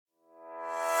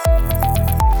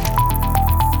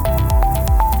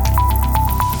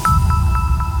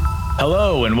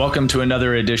and welcome to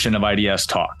another edition of iDS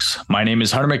Talks. My name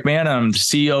is Hunter McMahon. I'm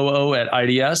COO at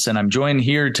iDS, and I'm joined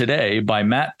here today by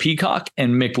Matt Peacock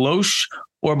and Miklos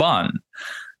Orban.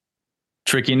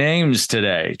 Tricky names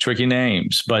today,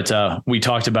 but we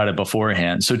talked about it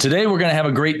beforehand. So today we're going to have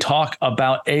a great talk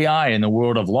about AI in the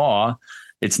world of law.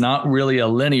 It's not really a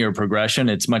linear progression.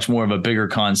 It's much more of a bigger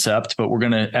concept, but we're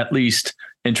going to at least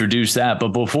introduce that. But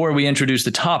before we introduce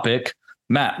the topic,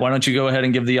 Matt, why don't you go ahead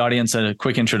and give the audience a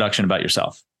quick introduction about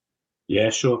yourself? Yeah,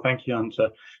 sure. Thank you, Hunter.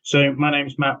 So my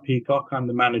name's Matt Peacock. I'm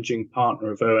the managing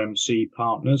partner of OMC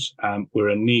Partners. We're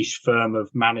a niche firm of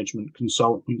management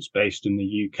consultants based in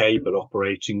the UK, but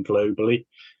operating globally.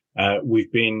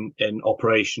 We've been in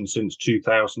operation since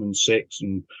 2006,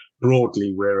 and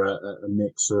broadly, we're a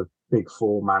mix of Big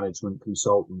Four management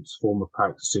consultants, former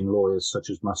practicing lawyers such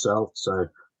as myself. So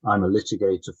I'm a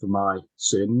litigator for my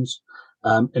sins.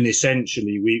 And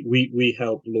essentially, we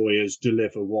help lawyers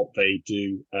deliver what they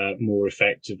do more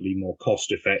effectively, more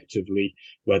cost effectively,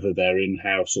 whether they're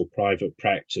in-house or private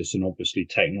practice. And obviously,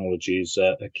 technology is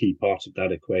a key part of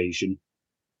that equation.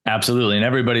 Absolutely. And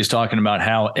everybody's talking about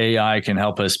how AI can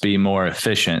help us be more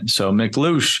efficient. So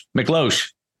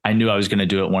Miklos, I knew I was going to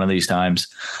do it one of these times.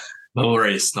 No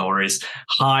worries.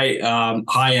 Hi,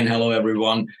 and hello,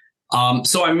 everyone.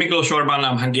 So I'm Miklos Orban.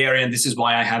 I'm Hungarian. This is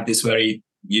why I have this very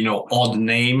odd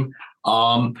name.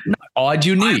 Odd,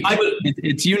 unique.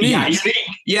 It's unique. Yeah, unique.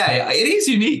 Yeah, it is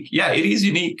unique. It is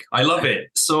unique. I love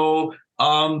it. So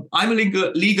I'm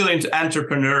a legal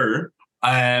entrepreneur.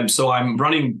 So I'm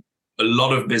running a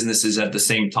lot of businesses at the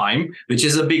same time, which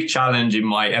is a big challenge in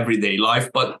my everyday life.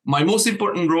 But my most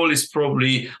important role is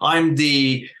probably I'm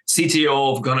the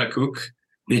CTO of Gunnar Cook,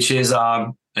 which is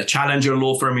a challenger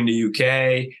law firm in the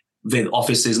UK, with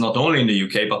offices not only in the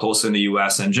UK, but also in the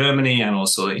US and Germany, and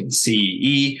also in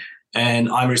CEE. And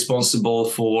I'm responsible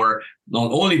for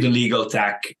not only the legal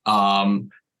tech of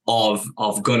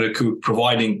Gunnar Cook,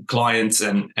 providing clients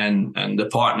and the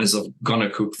partners of Gunnar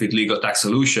Cook with legal tech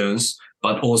solutions,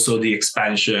 but also the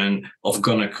expansion of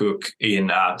Gunnar Cook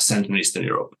in Central and Eastern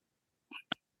Europe.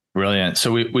 Brilliant.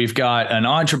 So we've got an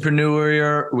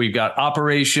entrepreneur, we've got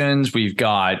operations, we've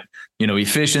got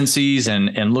efficiencies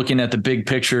and looking at the big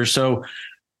picture. So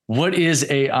what is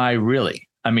AI really?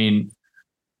 I mean,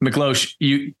 Miklos,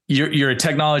 you're a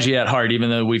technology at heart, even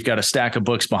though we've got a stack of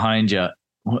books behind you.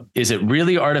 Is it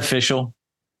really artificial?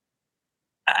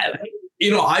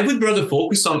 I would rather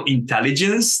focus on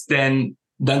intelligence than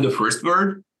the first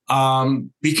word.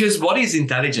 Because what is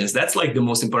intelligence? That's like the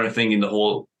most important thing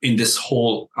in this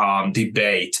whole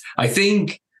debate.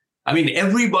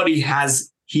 Everybody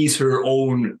has her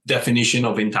own definition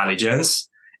of intelligence.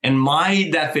 And my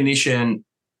definition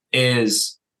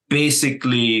is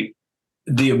basically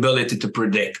the ability to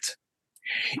predict.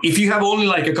 If you have only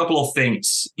like a couple of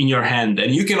things in your hand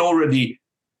and you can already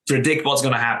predict what's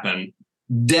going to happen,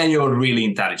 then you're really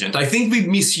intelligent. I think we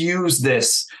misuse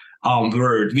this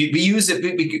word. We use it.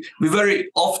 We very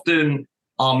often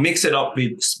mix it up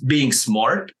with being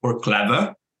smart or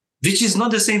clever, which is not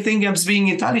the same thing as being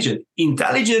intelligent.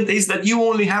 Intelligent is that you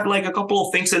only have like a couple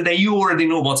of things and then you already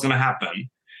know what's going to happen.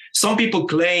 Some people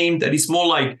claim that it's more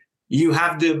like you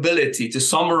have the ability to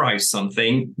summarize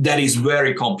something that is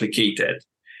very complicated.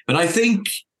 But I think,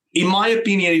 in my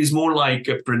opinion, it is more like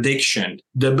a prediction,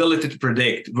 the ability to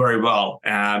predict very well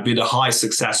with a high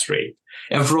success rate.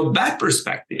 And from that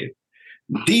perspective,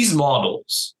 these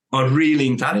models are really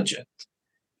intelligent.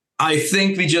 I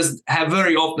think we just have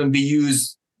very often we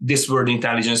use this word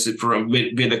intelligence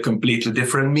with a completely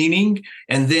different meaning.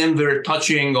 And then we're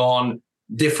touching on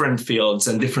different fields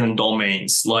and different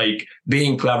domains, like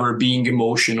being clever, being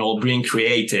emotional, being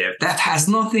creative. That has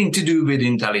nothing to do with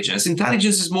intelligence.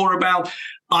 Intelligence is more about,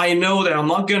 I know that I'm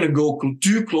not going to go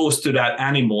too close to that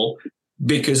animal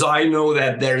because I know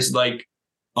that there's like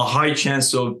a high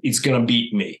chance of it's going to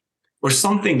beat me or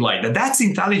something like that. That's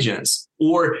intelligence.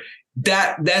 Or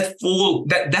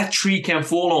that tree can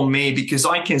fall on me because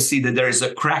I can see that there is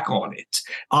a crack on it,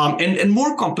 and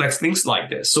more complex things like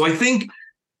this. So I think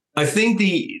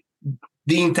the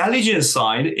intelligence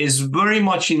side is very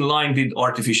much in line with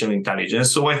artificial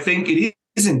intelligence. So I think it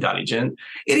is intelligent.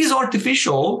 It is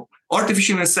artificial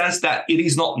in the sense that it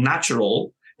is not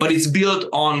natural, but it's built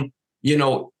on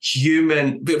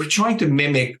human. We're trying to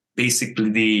mimic basically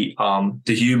the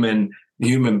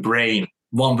human brain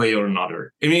one way or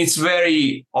another. I mean, it's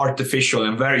very artificial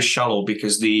and very shallow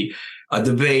because the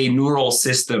way neural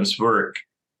systems work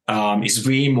is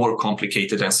way more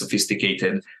complicated and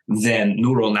sophisticated than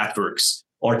neural networks,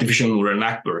 artificial neural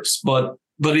networks. But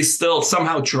it still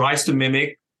somehow tries to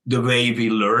mimic the way we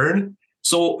learn.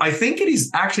 So I think it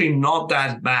is actually not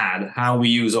that bad how we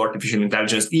use artificial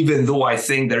intelligence, even though I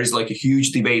think there is like a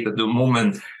huge debate at the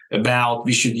moment about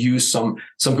we should use some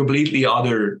completely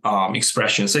other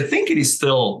expressions. I think it is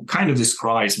still kind of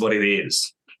describes what it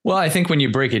is. Well, I think when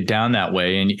you break it down that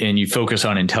way and you focus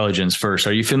on intelligence first,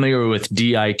 are you familiar with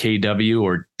DIKW,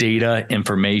 or data,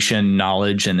 information,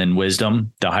 knowledge, and then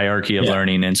wisdom, the hierarchy of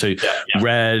learning? And so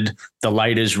red, the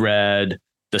light is red,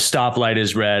 the stoplight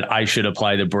is red, I should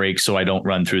apply the brakes so I don't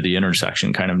run through the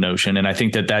intersection kind of notion. And I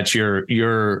think that that's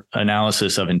your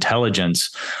analysis of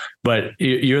intelligence. But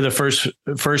you're the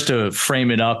first to frame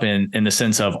it up in the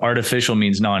sense of artificial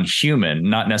means non-human,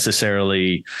 not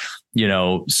necessarily,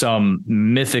 some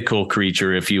mythical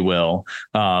creature, if you will.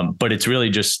 But it's really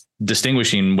just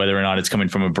distinguishing whether or not it's coming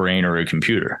from a brain or a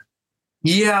computer.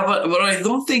 Yeah, but I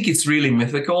don't think it's really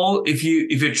mythical. If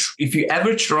you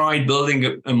ever tried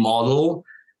building a model,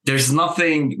 there's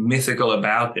nothing mythical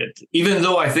about it. Even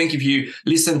though I think if you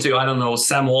listen to, I don't know,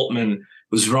 Sam Altman,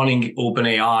 who's running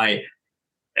OpenAI,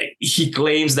 he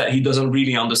claims that he doesn't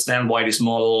really understand why this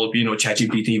model,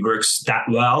 ChatGPT, works that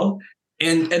well.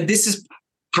 And this is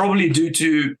probably due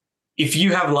to, if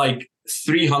you have like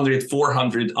 300,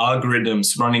 400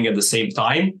 algorithms running at the same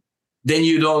time, then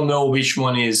you don't know which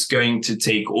one is going to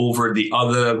take over the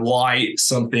other, why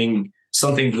something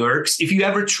works. If you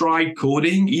ever tried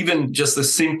coding, even just a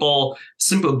simple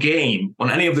game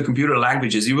on any of the computer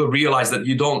languages, you will realize that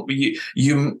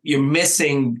you're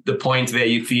missing the point where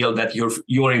you feel that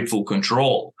you're in full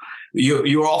control.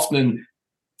 You often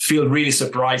feel really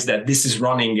surprised that this is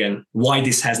running and why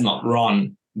this has not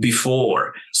run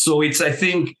before. So it's, I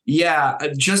think,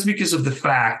 just because of the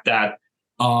fact that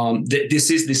this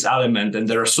is this element, and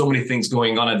there are so many things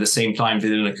going on at the same time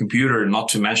within a computer, not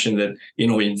to mention that,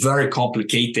 in very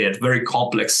complicated, very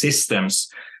complex systems,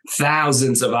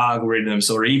 thousands of algorithms,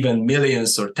 or even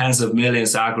millions or tens of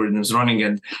millions of algorithms running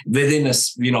and within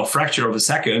a fraction of a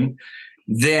second,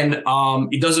 then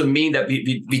it doesn't mean that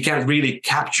we can't really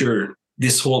capture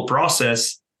this whole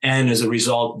process. And as a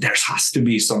result, there has to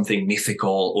be something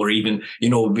mythical, or even,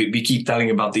 we keep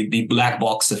telling about the black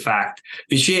box effect,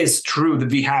 which is true that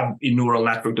we have in neural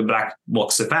network, the black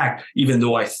box effect, even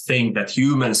though I think that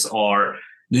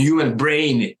the human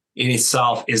brain in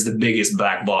itself is the biggest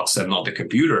black box and not the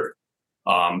computer.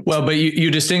 But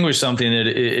you distinguish something that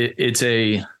it's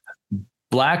a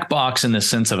black box in the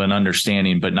sense of an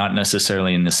understanding, but not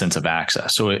necessarily in the sense of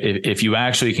access. So if you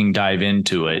actually can dive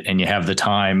into it and you have the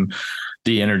time,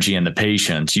 the energy, and the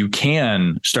patience, you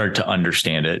can start to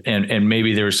understand it. And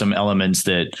maybe there are some elements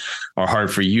that are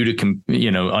hard for you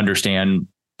to, understand.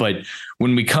 But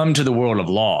when we come to the world of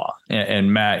law,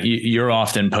 and Matt, you're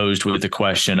often posed with the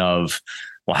question of,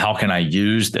 well, how can I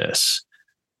use this?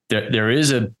 There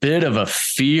is a bit of a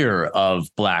fear of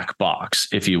black box,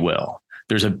 if you will.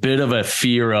 There's a bit of a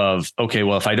fear of, okay,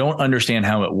 well, if I don't understand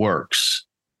how it works,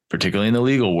 particularly in the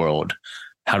legal world,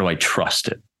 how do I trust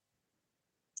it?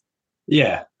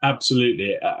 Yeah,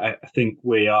 absolutely. I think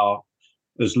we are,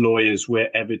 as lawyers,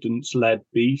 we're evidence-led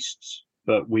beasts,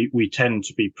 but we tend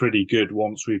to be pretty good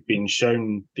once we've been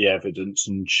shown the evidence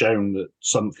and shown that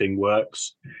something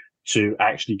works to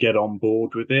actually get on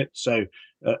board with it. So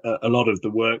a lot of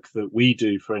the work that we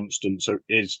do, for instance,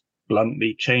 is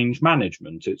bluntly change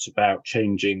management. It's about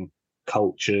changing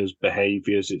cultures,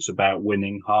 behaviors. It's about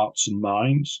winning hearts and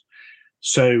minds.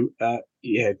 So,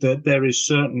 there is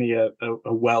certainly a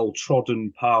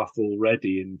well-trodden path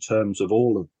already in terms of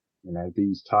all of,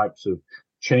 these types of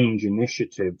change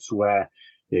initiatives where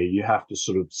you have to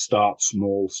sort of start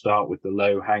small, start with the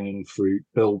low-hanging fruit,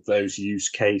 build those use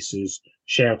cases,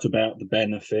 shout about the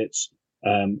benefits,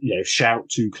 shout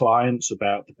to clients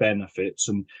about the benefits.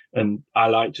 And I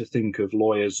like to think of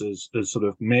lawyers as sort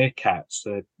of meerkats.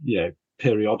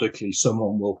 Periodically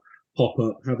someone will pop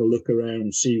up, have a look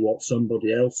around, see what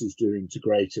somebody else is doing to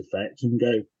great effect, and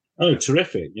go, oh,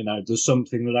 terrific, there's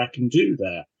something that I can do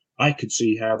there. I could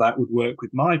see how that would work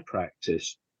with my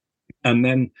practice. And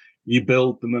then you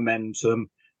build the momentum,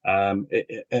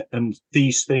 and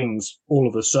these things all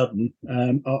of a sudden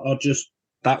are just,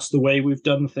 that's the way we've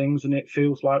done things, and it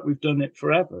feels like we've done it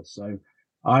forever. So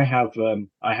I have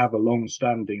a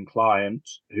long-standing client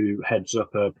who heads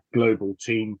up a global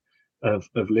team of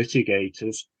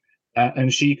litigators.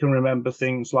 And she can remember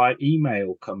things like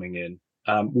email coming in,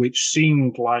 which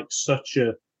seemed like such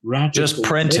a radical. Just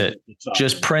print it.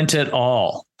 Just print it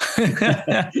all.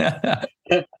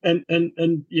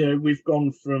 and we've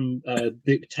gone from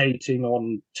dictating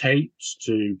on tapes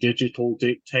to digital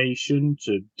dictation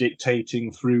to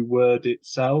dictating through Word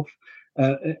itself.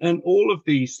 And all of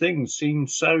these things seem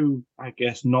so, I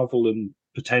guess, novel and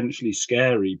potentially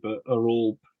scary, but are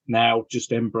all now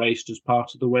just embraced as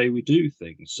part of the way we do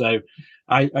things. So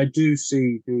I do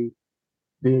see the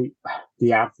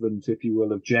advent, if you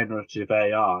will, of generative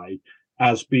AI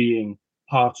as being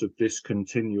part of this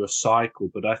continuous cycle.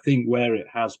 But I think where it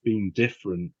has been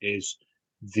different is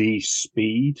the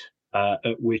speed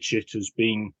at which it has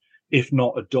been, if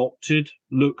not adopted,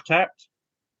 looked at.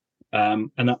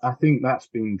 And I think that's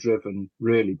been driven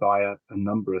really by a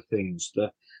number of things.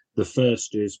 The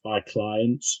first is by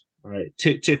clients, right?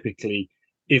 Typically,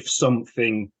 if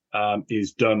something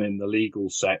is done in the legal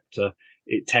sector,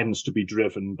 it tends to be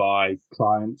driven by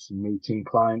clients and meeting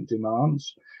client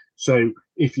demands. So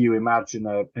if you imagine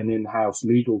an in-house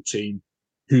legal team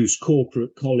whose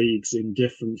corporate colleagues in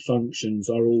different functions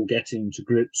are all getting to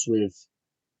grips with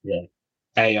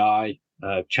AI,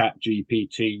 chat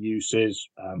GPT uses,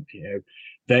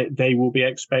 they will be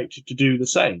expected to do the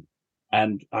same.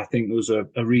 And I think there was a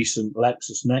recent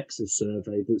LexisNexis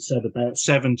survey that said about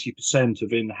 70%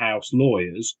 of in-house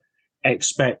lawyers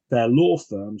expect their law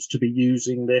firms to be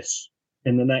using this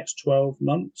in the next 12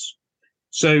 months.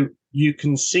 So you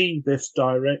can see this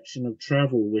direction of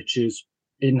travel, which is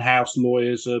in-house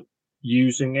lawyers are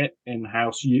using it,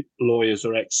 in-house lawyers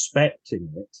are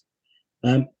expecting it.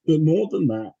 But more than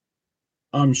that,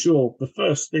 I'm sure the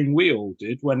first thing we all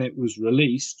did when it was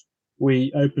released,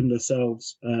 we opened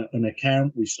ourselves an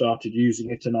account. We started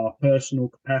using it in our personal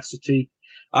capacity.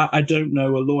 I don't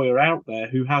know a lawyer out there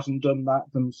who hasn't done that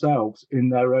themselves in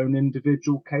their own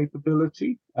individual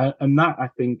capability. And that, I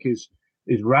think, is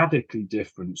radically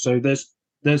different. So there's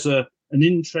an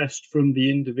interest from the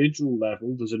individual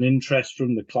level, there's an interest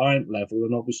from the client level,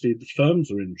 and obviously the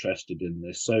firms are interested in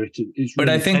this. So it is. But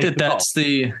really I think that's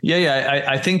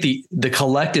I think the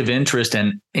collective interest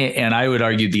and I would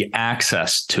argue the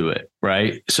access to it,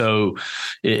 right? So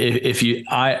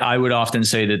I would often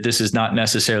say that this is not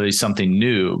necessarily something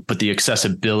new, but the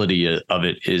accessibility of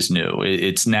it is new.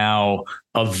 It's now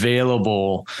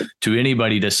available to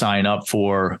anybody to sign up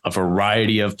for a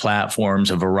variety of platforms,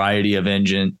 a variety of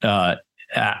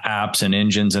apps and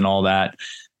engines and all that,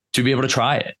 to be able to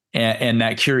try it. And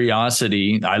that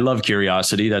curiosity, I love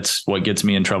curiosity. That's what gets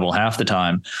me in trouble half the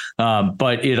time.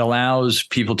 But it allows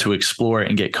people to explore it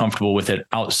and get comfortable with it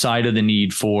outside of the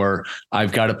need for,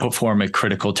 I've got to perform a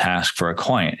critical task for a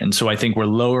client. And so I think we're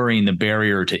lowering the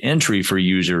barrier to entry for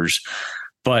users.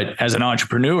 But as an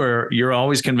entrepreneur, you're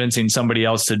always convincing somebody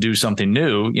else to do something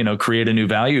new, create a new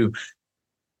value.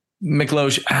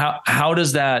 Miklos, how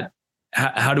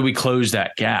do we close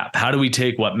that gap? How do we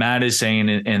take what Matt is saying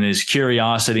and his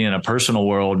curiosity in a personal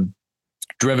world,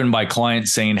 driven by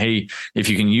clients saying, hey, if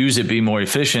you can use it, be more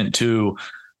efficient, to,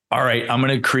 all right, I'm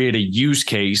going to create a use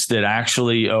case that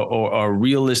actually, or a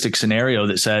realistic scenario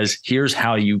that says, here's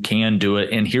how you can do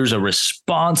it. And here's a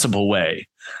responsible way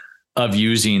of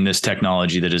using this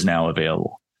technology that is now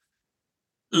available.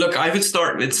 Look, I would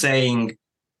start with saying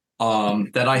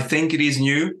that I think it is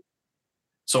new.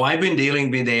 So I've been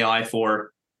dealing with AI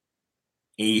for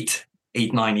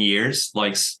 9 years,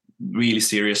 like really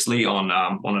seriously on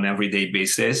an everyday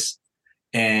basis.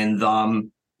 And,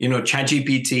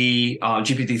 ChatGPT,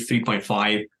 GPT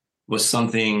 3.5 was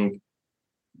something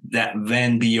that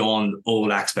went beyond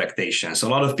all expectations. A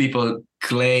lot of people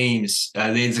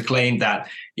there's a claim that,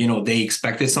 they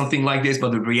expected something like this,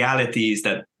 but the reality is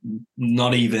that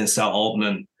not even Sal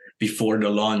Altman before the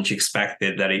launch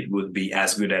expected that it would be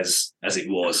as good as it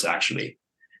was actually.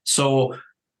 So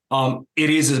it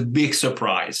is a big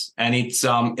surprise. And it's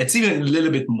even a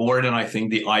little bit more than I think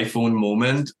the iPhone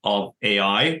moment of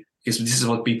AI, because this is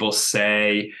what people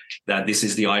say, that this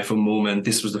is the iPhone moment.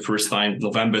 This was the first time,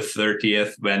 November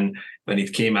 30th, when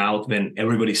it came out, when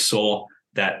everybody saw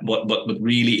that what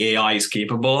really AI is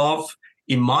capable of.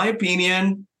 In my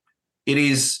opinion, it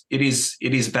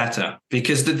is better,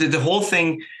 because the whole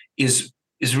thing is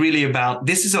really about,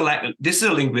 this is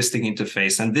a linguistic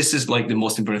interface, and this is like the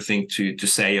most important thing to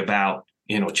say about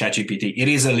ChatGPT. It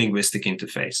is a linguistic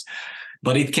interface,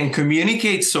 but it can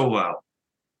communicate so well.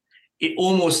 It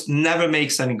almost never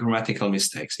makes any grammatical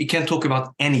mistakes. It can talk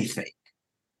about anything.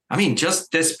 I mean,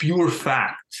 just this pure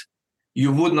fact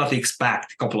you would not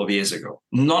expect a couple of years ago.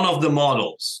 None of the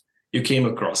models you came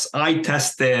across. I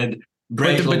tested.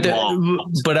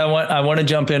 But I want to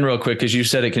jump in real quick, because you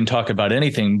said it can talk about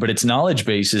anything, but its knowledge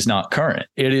base is not current.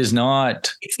 It is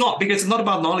not. It's not, because it's not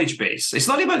about knowledge base. It's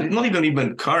not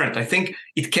even current. I think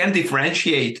it can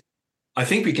differentiate. I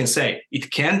think we can say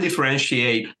it can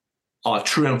differentiate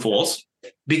true and false,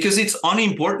 because it's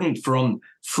unimportant from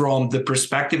the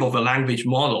perspective of a language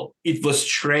model. It was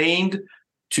trained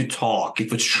to talk.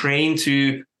 It was trained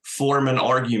to form an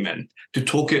argument, to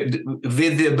talk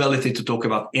with the ability to talk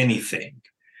about anything.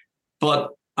 But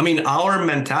I mean, our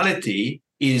mentality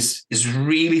is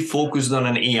really focused on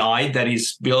an AI that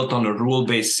is built on a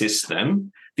rule-based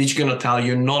system, which is going to tell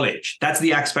you knowledge. That's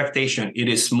the expectation. It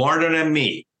is smarter than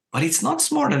me, but it's not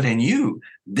smarter than you.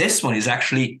 This one is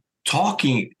actually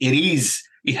talking.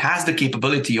 It has the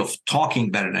capability of talking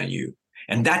better than you.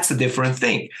 And that's a different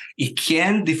thing. It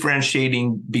can differentiate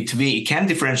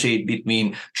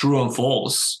between true and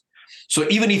false. So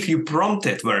even if you prompt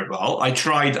it very well,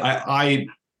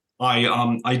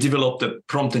 I developed a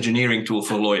prompt engineering tool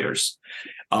for lawyers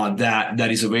that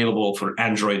is available for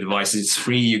Android devices. It's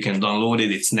free. You can download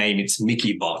it. Its name, it's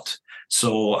MickeyBot.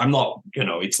 So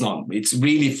it's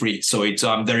really free. So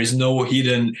there is no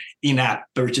hidden in-app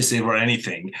purchasing or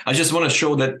anything. I just want to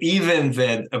show that even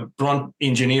with a prompt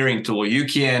engineering tool, you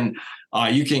can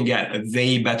get a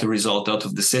way better result out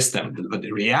of the system. But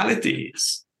the reality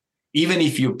is, even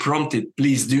if you prompt it,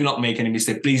 please do not make any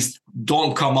mistake. Please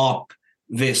don't come up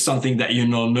with something that you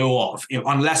know of.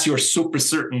 Unless you're super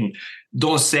certain,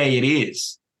 don't say it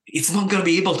is. It's not going to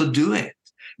be able to do it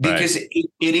because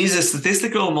it is a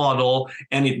statistical model,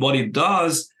 and what it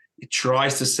does, it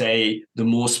tries to say the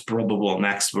most probable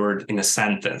next word in a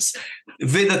sentence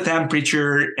with a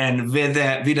temperature and with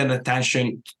an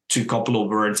attention to a couple of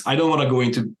words. I don't want to go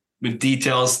into the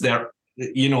details there.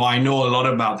 I know a lot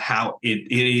about how it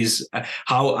is,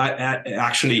 how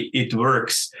actually it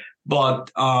works. But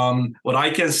what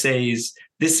I can say is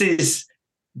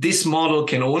this model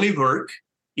can only work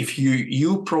if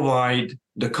you provide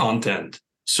the content.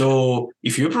 So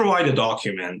if you provide a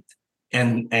document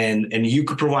and you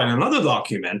could provide another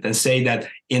document and say that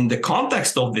in the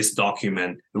context of this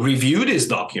document, review this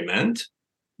document,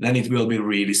 then it will be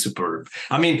really superb.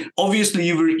 I mean, obviously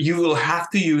you will have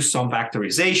to use some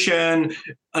factorization,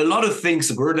 a lot of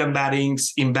things, word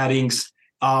embeddings,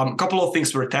 a couple of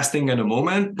things we're testing at the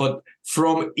moment, but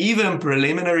from even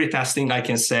preliminary testing, I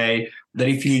can say that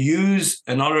if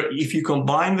you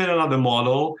combine with another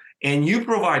model and you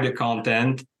provide the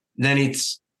content, then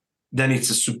it's a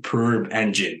superb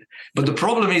engine. But the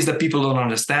problem is that people don't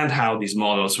understand how these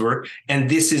models work. And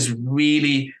this is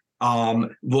really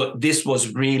this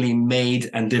was really made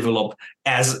and developed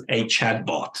as a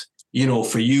chatbot,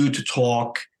 for you to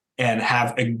talk and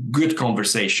have a good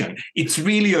conversation. It's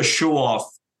really a show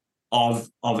off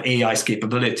of AI's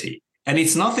capability. And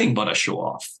it's nothing but a show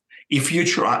off. If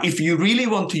you really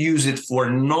want to use it for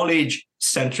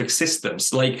knowledge-centric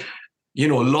systems, like,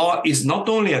 law is not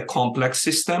only a complex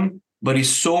system, but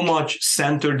is so much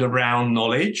centered around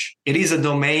knowledge. It is a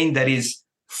domain that is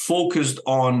focused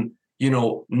on,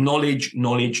 knowledge.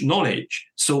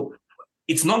 So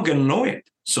it's not going to know it.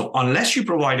 So unless you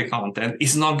provide the content,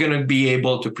 it's not going to be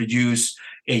able to produce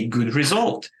a good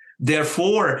result.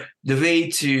 Therefore, the way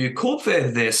to cope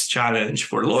with this challenge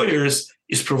for lawyers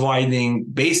is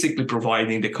basically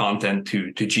providing the content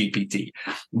to GPT.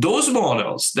 Those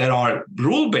models that are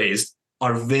rule-based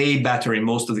are way better in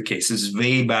most of the cases,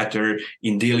 way better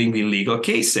in dealing with legal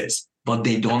cases, but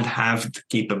they don't have the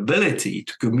capability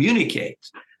to communicate.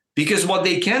 Because what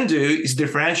they can do is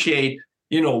differentiate,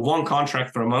 one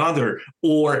contract from another,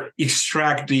 or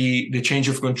extract the change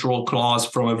of control clause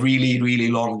from a really, really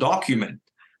long document.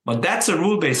 But that's a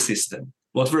rule-based system.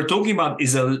 What we're talking about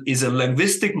is a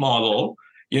linguistic model,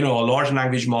 a large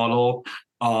language model,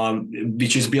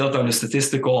 which is built on a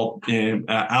statistical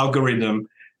algorithm.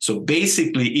 So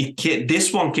basically,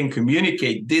 this one can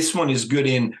communicate. This one is good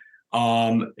in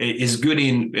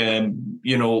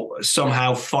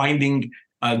somehow finding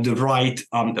the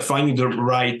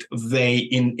right way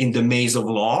in the maze of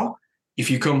law. If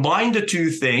you combine the two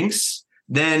things,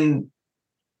 then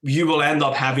you will end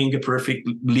up having a perfect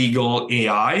legal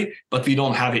AI, but we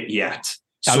don't have it yet.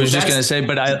 I was just going to say,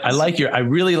 but I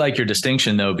really like your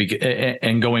distinction though,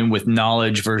 and going with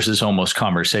knowledge versus almost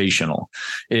conversational.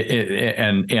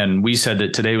 And we said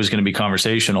that today was going to be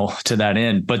conversational to that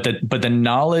end, but the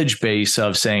knowledge base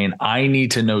of saying, I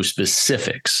need to know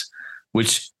specifics,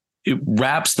 which it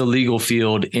wraps the legal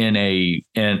field in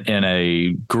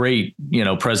a great,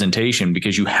 presentation,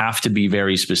 because you have to be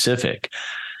very specific.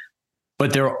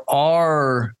 But there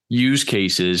are use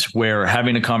cases where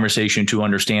having a conversation to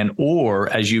understand, or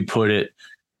as you put it,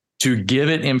 to give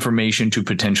it information to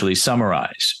potentially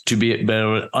summarize, to be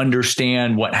able to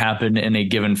understand what happened in a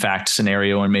given fact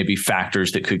scenario and maybe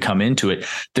factors that could come into it.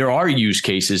 There are use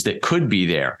cases that could be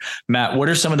there. Matt, what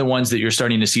are some of the ones that you're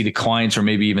starting to see the clients or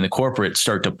maybe even the corporates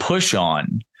start to push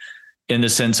on in the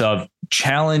sense of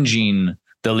challenging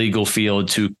the legal field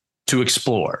to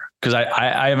explore? Because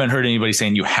I haven't heard anybody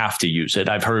saying you have to use it.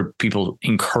 I've heard people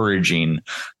encouraging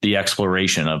the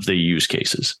exploration of the use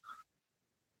cases.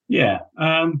 Yeah,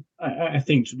 I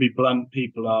think, to be blunt,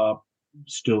 people are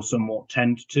still somewhat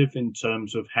tentative in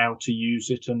terms of how to use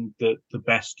it and the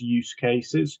best use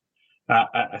cases.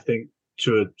 I think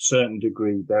to a certain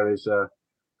degree there's a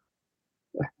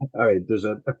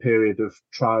period of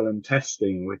trial and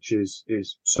testing, which is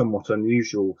somewhat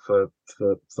unusual for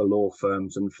law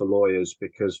firms and for lawyers,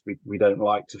 because we don't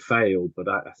like to fail. But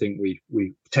I think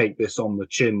we take this on the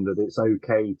chin that it's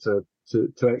okay to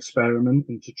experiment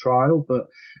and to trial. But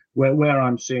where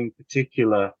I'm seeing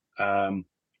particular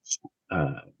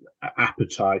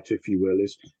appetite, if you will,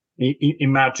 is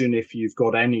imagine if you've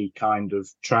got any kind of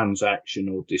transaction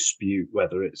or dispute,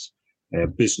 whether it's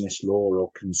business law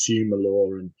or consumer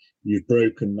law, and you've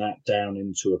broken that down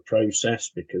into a process,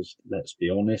 because let's be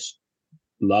honest,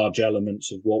 large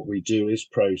elements of what we do is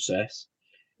process.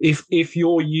 If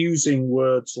you're using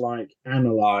words like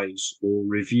analyze or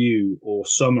review or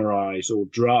summarize or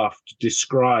draft to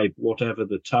describe whatever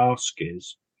the task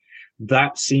is,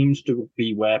 that seems to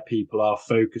be where people are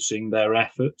focusing their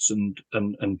efforts and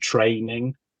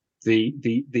training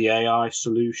the AI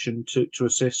solution to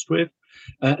assist with.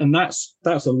 And that's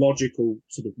a logical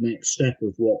sort of next step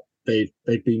of what they've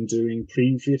been doing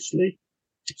previously.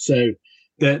 So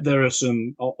there are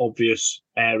some obvious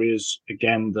areas,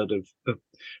 again, that have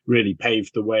really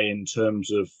paved the way in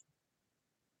terms of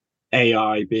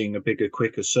AI being a bigger,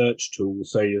 quicker search tool.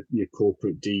 So your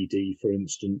corporate DD, for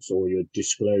instance, or your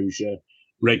disclosure,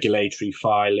 regulatory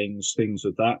filings, things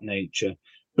of that nature.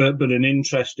 But an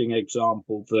interesting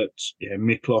example that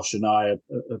Miklos and I are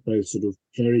both sort of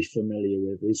very familiar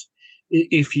with is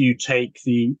if you take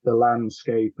the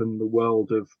landscape and the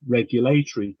world of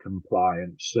regulatory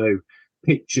compliance. So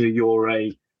picture you're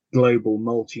a global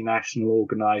multinational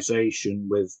organization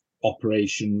with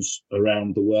operations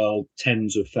around the world,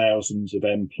 tens of thousands of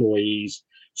employees,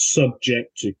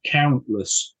 subject to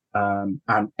countless and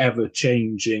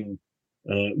ever-changing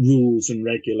rules and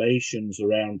regulations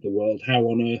around the world. How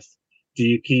on earth do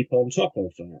you keep on top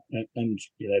of that? And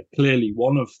clearly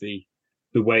one of the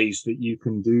ways that you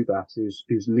can do that is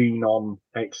lean on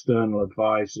external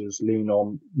advisors, lean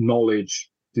on knowledge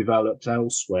developed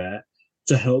elsewhere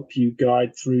to help you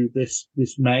guide through this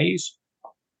maze.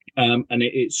 And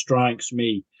it strikes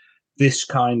me, this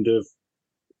kind of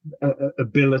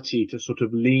ability to sort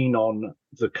of lean on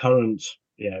the current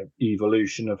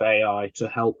evolution of AI to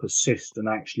help assist and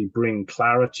actually bring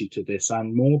clarity to this,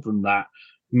 and more than that,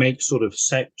 make sort of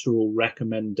sectoral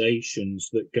recommendations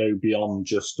that go beyond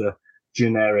just a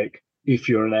generic, if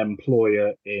you're an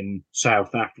employer in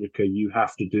South Africa, you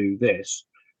have to do this,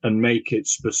 and make it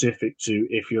specific to,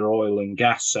 if you're oil and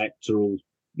gas sectoral,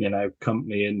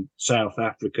 company in South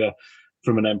Africa,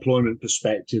 from an employment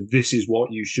perspective, this is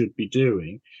what you should be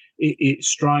doing. It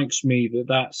strikes me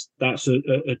that's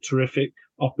a terrific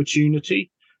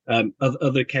opportunity.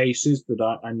 Other cases that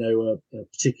I know are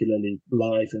particularly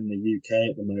live in the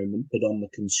UK at the moment, but on the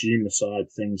consumer side,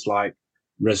 things like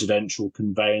residential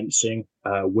conveyancing,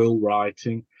 will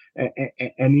writing,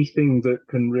 anything that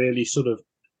can really sort of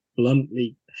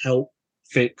bluntly help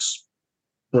fix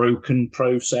broken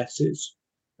processes.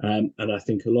 And I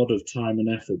think a lot of time and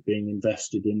effort being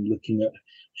invested in looking at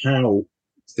how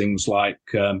things like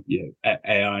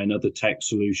AI and other tech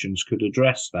solutions could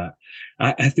address that.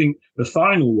 I think the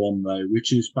final one, though,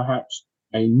 which is perhaps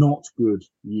a not good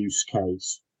use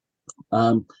case.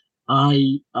 Does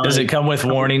it come with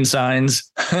warning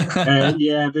signs?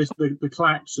 Yeah, the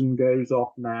klaxon goes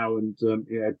off now, and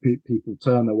people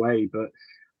turn away. But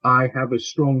I have a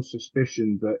strong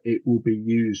suspicion that it will be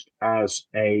used as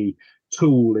a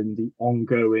tool in the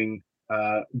ongoing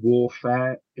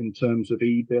warfare in terms of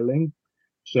e-billing.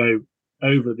 So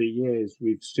over the years,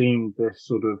 we've seen this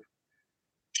sort of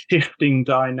shifting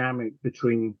dynamic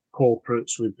between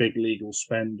corporates with big legal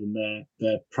spend and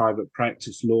their private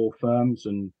practice law firms,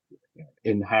 and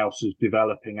in-houses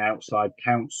developing outside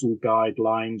counsel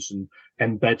guidelines and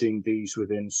embedding these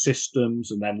within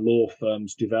systems, and then law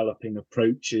firms developing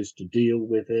approaches to deal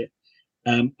with it.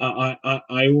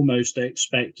 I almost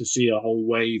expect to see a whole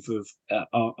wave of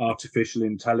artificial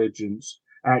intelligence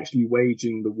actually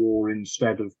waging the war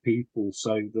instead of people,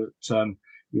 so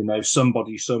that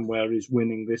somebody somewhere is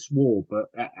winning this war, but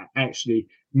actually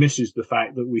misses the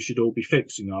fact that we should all be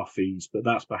fixing our fees. But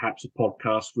that's perhaps a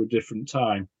podcast for a different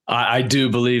time. I do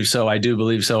believe so.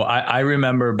 I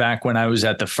remember back when I was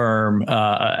at a firm,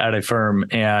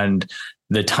 and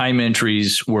the time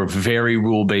entries were very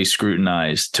rule-based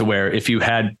scrutinized, to where if you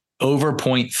had over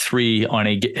 0.3 on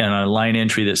a line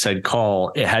entry that said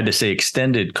call, it had to say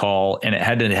extended call, and it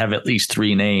had to have at least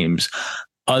 3 names.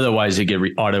 Otherwise, it get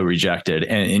auto rejected.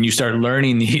 And you start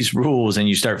learning these rules, and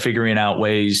you start figuring out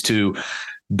ways to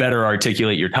better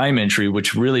articulate your time entry,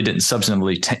 which really didn't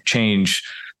substantively change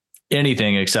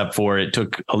anything, except for it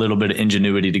took a little bit of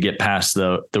ingenuity to get past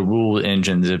the rule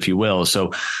engines, if you will.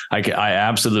 So I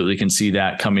absolutely can see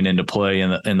that coming into play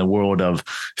in the world of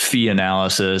fee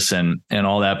analysis and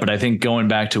all that. But I think going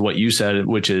back to what you said,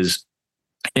 which is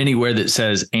anywhere that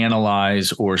says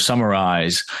analyze or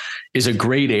summarize is a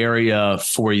great area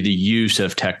for the use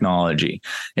of technology.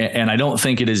 And I don't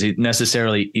think it is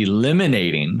necessarily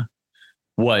eliminating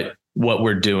what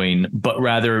we're doing, but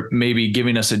rather maybe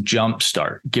giving us a jump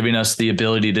start, giving us the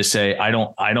ability to say, I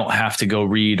don't have to go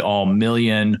read all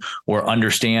million or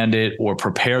understand it or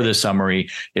prepare the summary.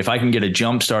 If I can get a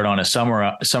jump start on a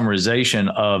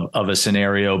summarization of a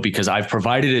scenario, because I've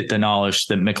provided it the knowledge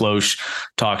that Miklos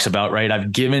talks about, right?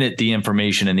 I've given it the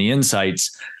information and the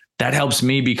insights. That helps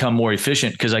me become more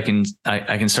efficient because I can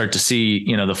start to see,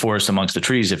 the forest amongst the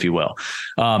trees, if you will.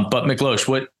 But Miklos,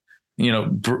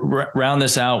 round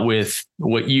this out with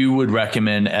what you would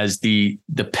recommend as the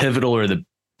pivotal or the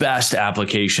best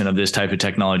application of this type of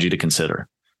technology to consider.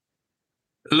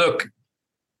 Look,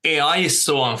 AI is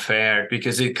so unfair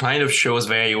because it kind of shows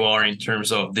where you are in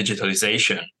terms of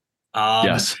digitalization.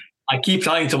 Yes. I keep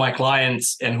telling to my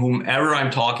clients and whomever I'm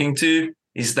talking to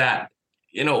is that,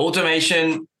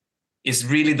 automation is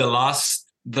really the last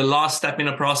step in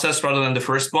a process rather than the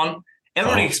first one.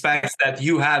 Everybody expects that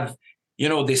you have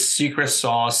this secret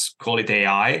sauce, call it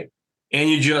AI, and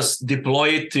you just deploy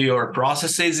it to your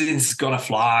processes, it's going to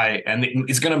fly and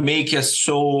it's going to make us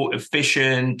so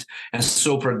efficient and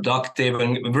so productive.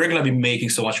 And we're going to be making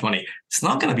so much money. It's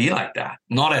not going to be like that.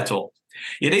 Not at all.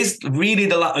 It is really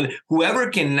whoever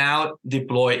can now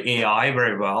deploy AI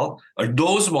very well are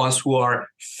those ones who are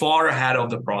far ahead of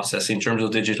the process in terms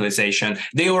of digitalization.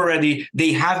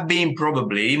 They have been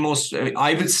probably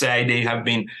I would say they have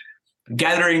been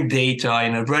gathering data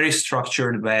in a very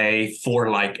structured way for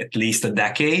like at least a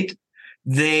decade.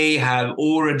 They have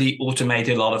already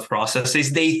automated a lot of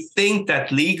processes. They think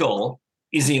that legal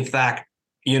is in fact,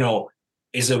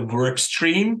 is a work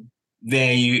stream.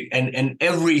 And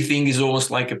everything is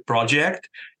almost like a project.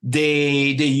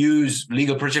 They use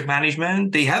legal project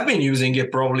management. They have been using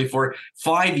it probably for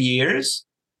 5 years.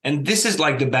 And this is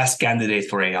like the best candidate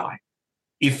for AI.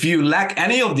 If you lack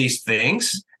any of these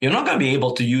things, you're not going to be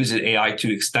able to use AI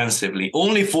too extensively,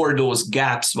 only for those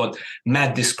gaps, what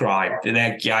Matt described. And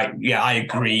I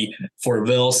agree. For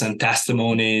wills and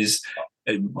testimonies,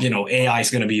 AI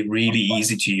is going to be really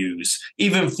easy to use,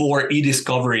 even for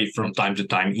e-discovery from time to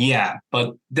time. Yeah,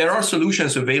 but there are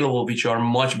solutions available which are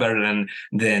much better than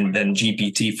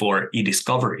GPT for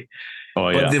e-discovery. Oh,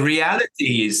 yeah. But the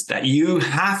reality is that you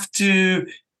have to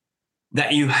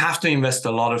invest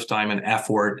a lot of time and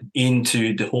effort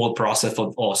into the whole process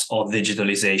of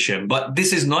digitalization. But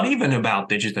this is not even about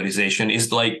digitalization.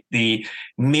 It's like the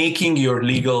making your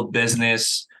legal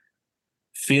business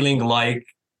feeling like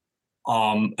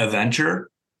a venture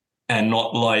and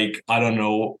not like,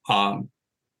 I'm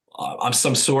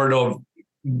some sort of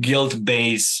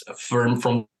guild-based firm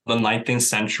from the 19th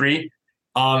century.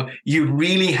 You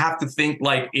really have to think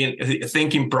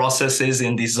in processes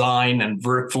in design and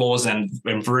workflows and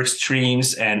work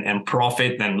streams and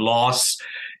profit and loss.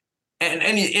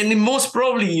 And most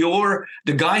probably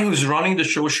the guy who's running the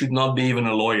show should not be even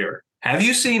a lawyer. Have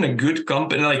you seen a good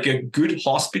company, like a good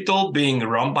hospital being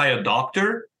run by a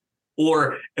doctor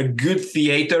or a good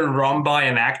theater run by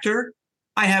an actor?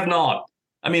 I have not.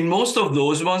 Most of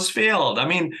those ones failed.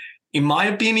 In my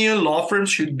opinion, law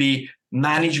firms should be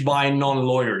managed by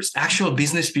non-lawyers, actual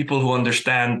business people who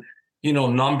understand,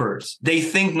 numbers. They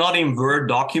think not in Word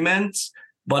documents,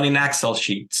 but in Excel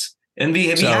sheets. And we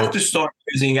have to start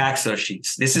using Excel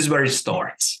sheets. This is where it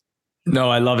starts.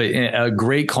 No, I love it. A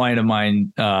great client of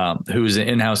mine who's an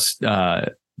in-house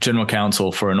general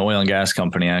counsel for an oil and gas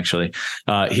company, actually,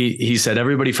 he said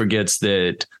everybody forgets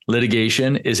that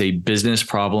litigation is a business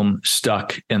problem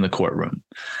stuck in the courtroom.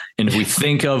 And if we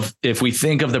think of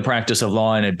the practice of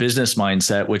law in a business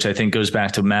mindset, which I think goes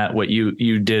back to Matt, what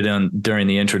you did during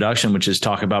the introduction, which is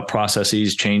talk about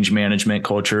processes, change management,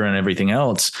 culture, and everything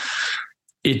else.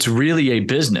 It's really a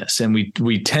business. And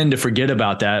we tend to forget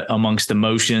about that amongst the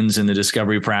motions and the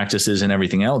discovery practices and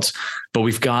everything else. But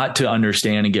we've got to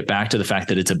understand and get back to the fact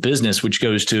that it's a business, which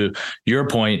goes to your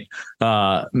point,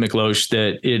 Miklos,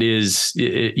 that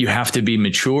you have to be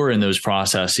mature in those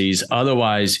processes.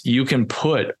 Otherwise, you can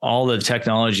put all the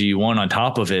technology you want on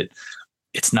top of it.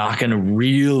 It's not going to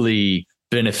really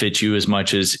benefit you as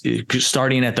much as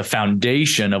starting at the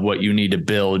foundation of what you need to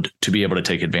build to be able to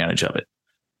take advantage of it.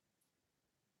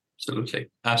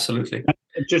 Absolutely.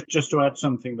 Just to add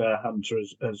something there, Hunter,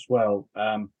 as well.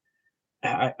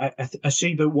 I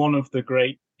see that one of the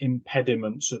great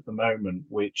impediments at the moment,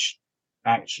 which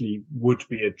actually would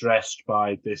be addressed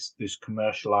by this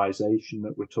commercialization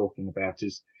that we're talking about,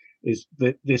 is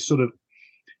this sort of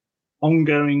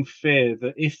ongoing fear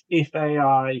that if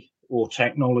AI or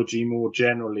technology more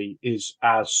generally is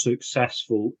as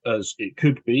successful as it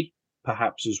could be,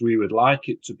 perhaps as we would like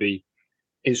it to be,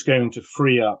 it's going to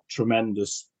free up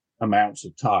tremendous amounts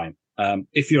of time.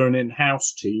 If you're an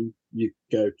in-house team, you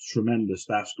go, tremendous,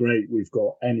 that's great. We've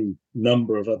got any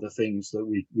number of other things that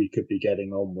we could be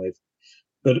getting on with.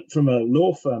 But from a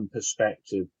law firm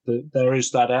perspective, there is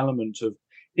that element of,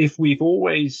 if we've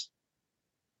always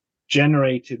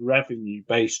generated revenue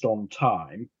based on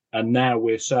time, and now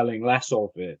we're selling less of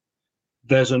it,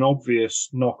 there's an obvious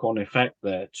knock-on effect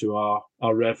there to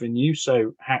our revenue.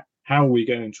 So how are we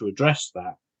going to address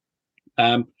that?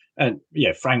 And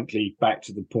yeah, frankly, back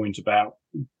to the point about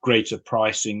greater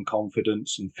pricing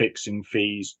confidence and fixing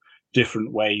fees,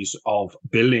 different ways of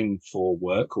billing for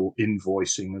work, or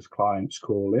invoicing as clients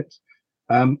call it.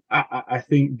 I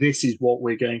think this is what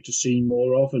we're going to see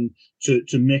more of. And to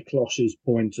Miklos's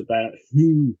point about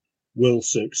who will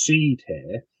succeed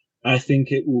here, I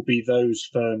think it will be those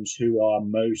firms who are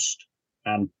most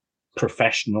and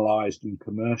professionalized and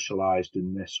commercialized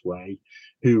in this way,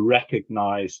 who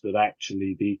recognize that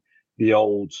actually the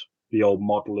old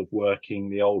model of working,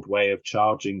 the old way of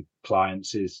charging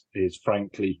clients is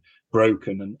frankly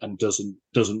broken and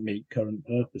doesn't meet current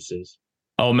purposes.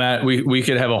 Oh, Matt, we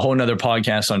could have a whole nother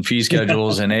podcast on fee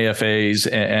schedules and AFAs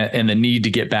and the need to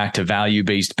get back to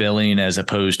value-based billing as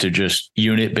opposed to just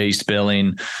unit-based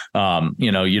billing.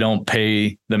 You don't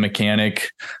pay the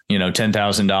mechanic,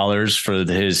 $10,000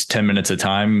 for his 10 minutes of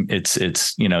time. It's the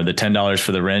 $10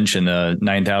 for the wrench and the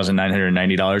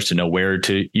 $9,990 to know where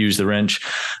to use the wrench.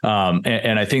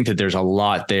 And I think that there's a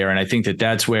lot there. And I think that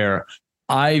that's where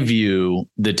I view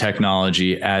the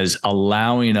technology as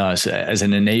allowing us, as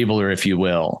an enabler, if you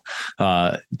will,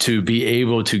 to be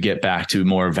able to get back to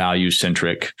more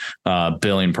value-centric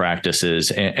billing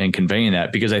practices and conveying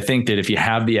that. Because I think that if you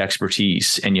have the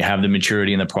expertise and you have the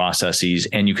maturity in the processes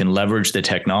and you can leverage the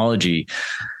technology,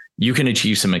 you can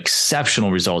achieve some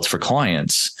exceptional results for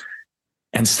clients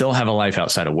and still have a life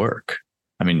outside of work.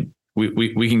 I mean,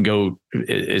 we can go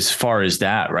as far as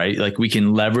that, right? Like, we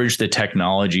can leverage the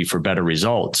technology for better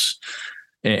results.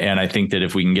 And I think that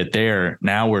if we can get there,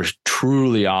 now we're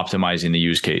truly optimizing the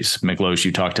use case. Miklos,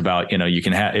 you talked about, you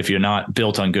can have, if you're not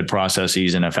built on good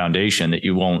processes and a foundation, that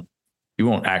you won't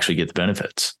actually get the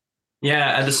benefits.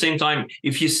 Yeah. At the same time,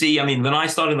 if you see, when I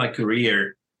started my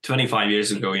career 25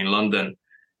 years ago in London,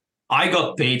 I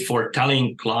got paid for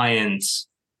telling clients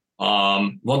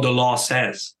what the law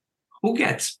says. Who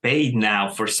gets paid now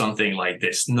for something like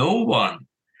this? No one.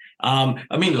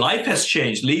 Life has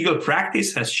changed. Legal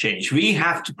practice has changed. We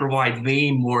have to provide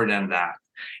way more than that.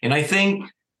 And I think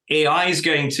AI is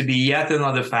going to be yet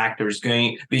another factor which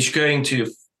is going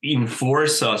to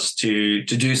enforce us to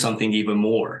do something even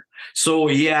more. So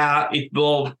yeah, it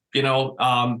will, we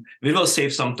will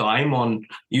save some time on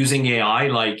using AI.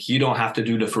 Like, you don't have to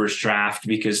do the first draft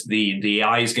because the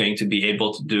AI is going to be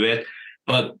able to do it.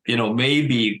 But,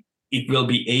 maybe it will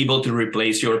be able to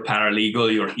replace your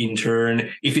paralegal, your intern.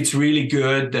 If it's really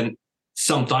good, then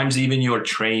sometimes even your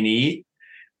trainee,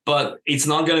 but it's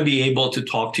not going to be able to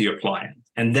talk to your client.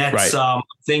 And that's, right.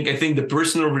 I think the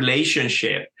personal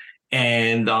relationship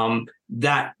and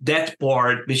that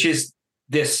part, which is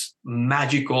this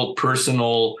magical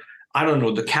personal,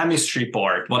 the chemistry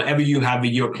part, whatever you have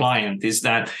with your client, is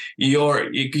that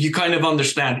you kind of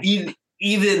understand,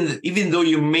 even though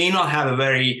you may not have a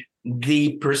very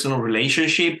deep personal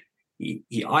relationship, he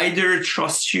either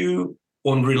trusts you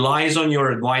or relies on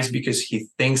your advice because he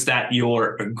thinks that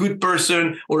you're a good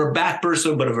person or a bad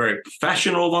person, but a very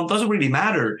professional one. Doesn't really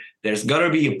matter. There's got to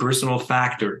be a personal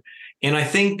factor. And I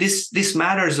think this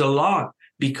matters a lot,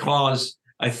 because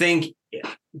I think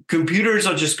computers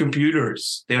are just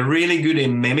computers. They're really good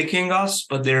in mimicking us,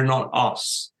 but they're not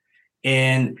us.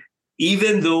 And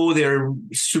even though they're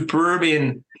superb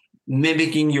in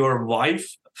mimicking your wife,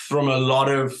 from a lot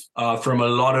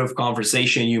of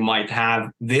conversation you might have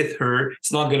with her,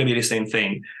 it's not going to be the same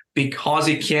thing, because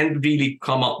it can't really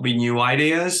come up with new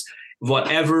ideas.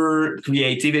 Whatever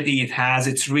creativity it has,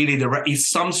 it's really it's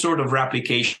some sort of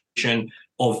replication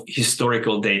of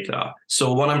historical data.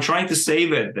 So what I'm trying to say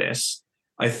with this,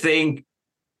 I think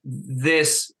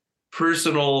this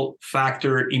personal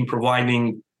factor in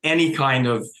providing any kind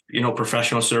of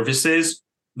professional services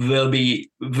will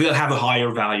have a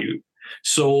higher value.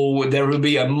 So there will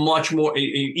be a much more,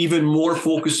 even more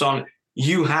focus on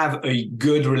you have a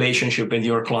good relationship with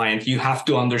your client. You have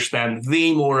to understand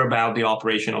way more about the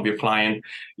operation of your client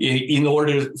in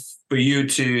order for you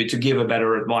to give a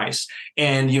better advice.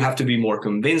 And you have to be more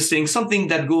convincing, something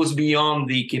that goes beyond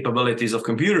the capabilities of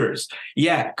computers.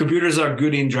 Yeah, computers are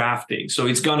good in drafting, so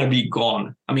it's going to be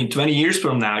gone. I mean, 20 years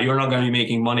from now, you're not going to be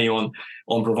making money on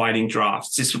providing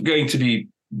drafts. It's going to be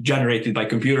generated by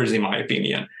computers, in my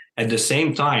opinion. At the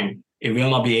same time, it will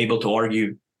not be able to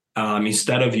argue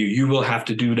instead of you. You will have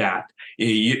to do that.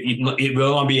 It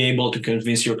will not be able to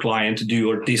convince your client to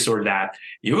do or this or that.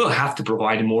 You will have to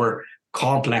provide more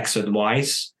complex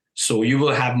advice. So you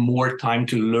will have more time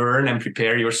to learn and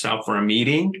prepare yourself for a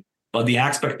meeting. But the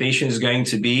expectation is going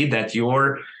to be that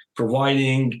you're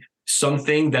providing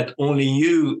something that only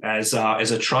you as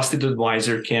a trusted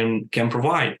advisor can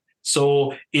provide.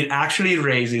 So it actually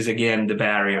raises, again, the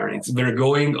barrier. We're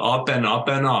going up and up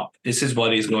and up. This is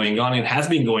what is going on. It has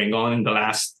been going on in the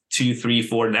last 2, 3,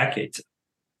 4 decades.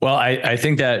 Well, I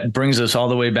think that brings us all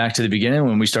the way back to the beginning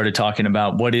when we started talking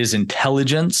about what is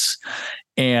intelligence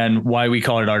and why we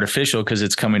call it artificial, because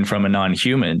it's coming from a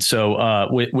non-human. So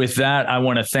with that, I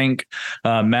want to thank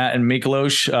Matt and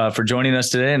Miklos for joining us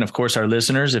today. And of course, our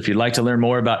listeners, if you'd like to learn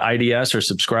more about IDS or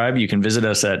subscribe, you can visit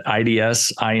us at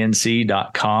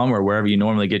idsinc.com or wherever you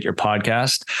normally get your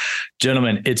podcast.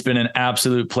 Gentlemen, it's been an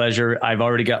absolute pleasure. I've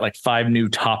already got like 5 new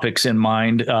topics in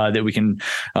mind that we can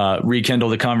rekindle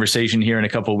the conversation here in a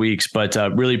couple of weeks, but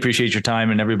really appreciate your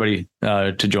time and everybody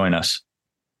to join us.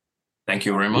 Thank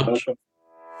you very much.